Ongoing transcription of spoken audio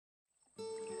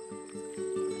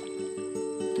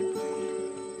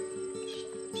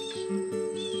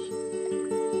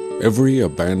Every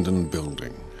abandoned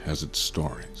building has its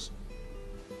stories.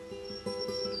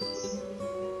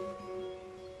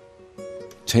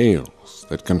 Tales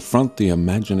that confront the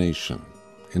imagination,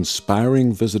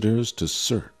 inspiring visitors to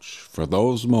search for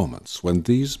those moments when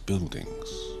these buildings,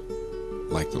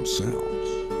 like themselves,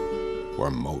 were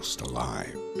most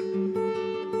alive.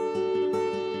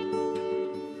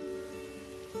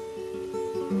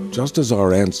 Just as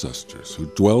our ancestors who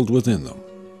dwelled within them,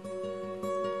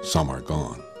 some are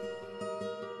gone.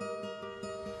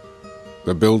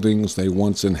 The buildings they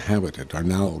once inhabited are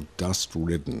now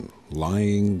dust-ridden,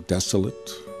 lying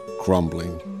desolate,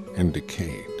 crumbling, and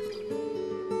decayed.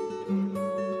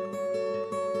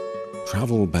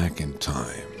 Travel back in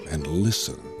time and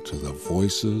listen to the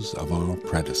voices of our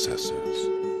predecessors.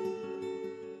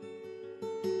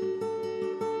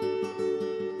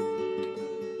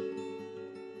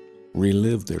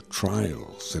 Relive their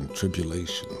trials and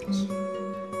tribulations.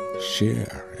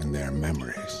 Share in their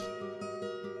memories.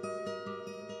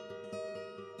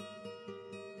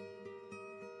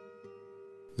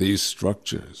 These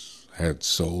structures had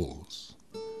souls.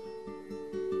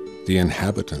 The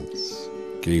inhabitants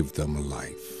gave them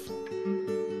life.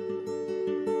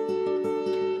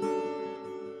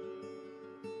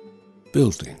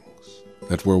 Buildings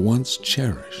that were once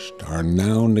cherished are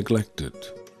now neglected.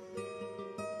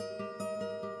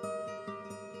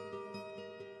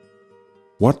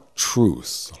 What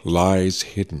truth lies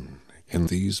hidden in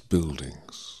these buildings?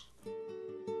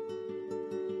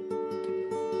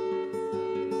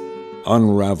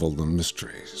 Unravel the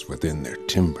mysteries within their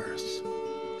timbers,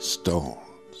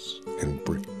 stones, and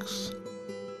bricks.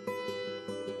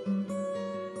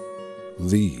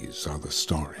 These are the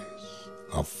stories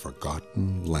of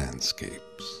forgotten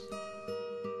landscapes.